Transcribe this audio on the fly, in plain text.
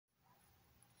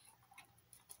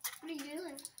What are you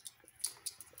doing?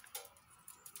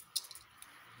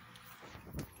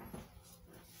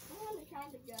 I want to try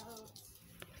the goat.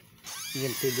 You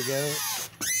can feed the goat?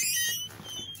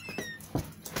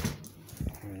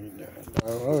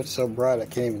 Oh, it's so bright I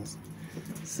can't even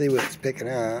see what it's picking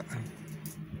out.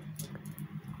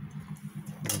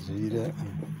 Does it eat it?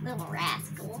 Little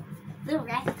rascal. Little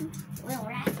rascal. Little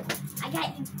rascal. I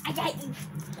got you. I got you.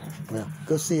 Well,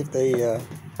 go see if they,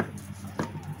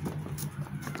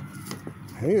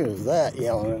 who is that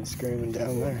yelling and screaming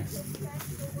down there?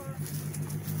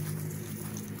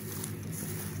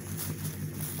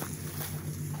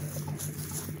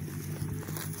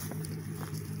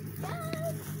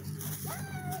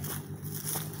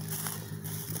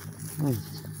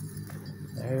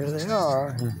 There they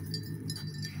are.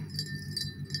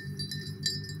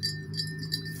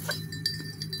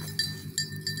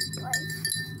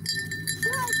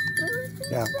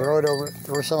 Yeah,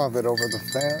 throw some of it over the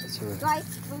fence. Or, Like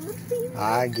food feed?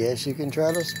 I guess you can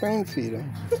try to spoon feed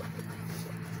them.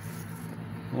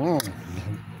 I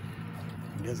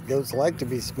guess goats like to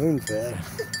be spoon fed.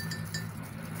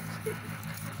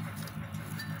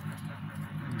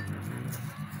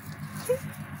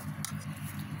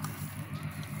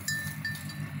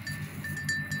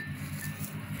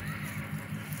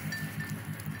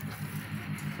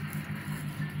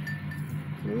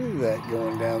 Who's that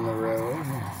going down the road?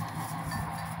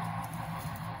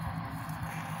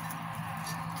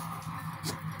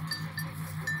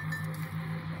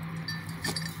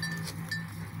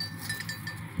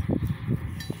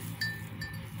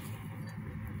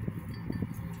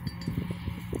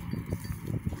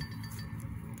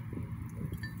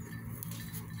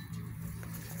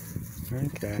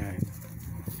 Okay.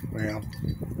 Well,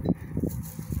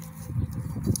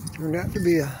 turned out to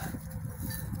be a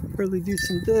really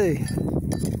decent day.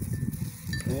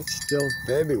 And it's still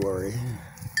February.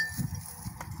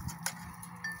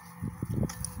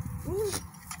 Oh,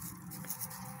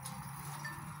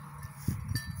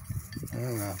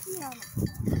 well.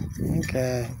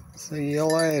 Okay. See you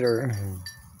later.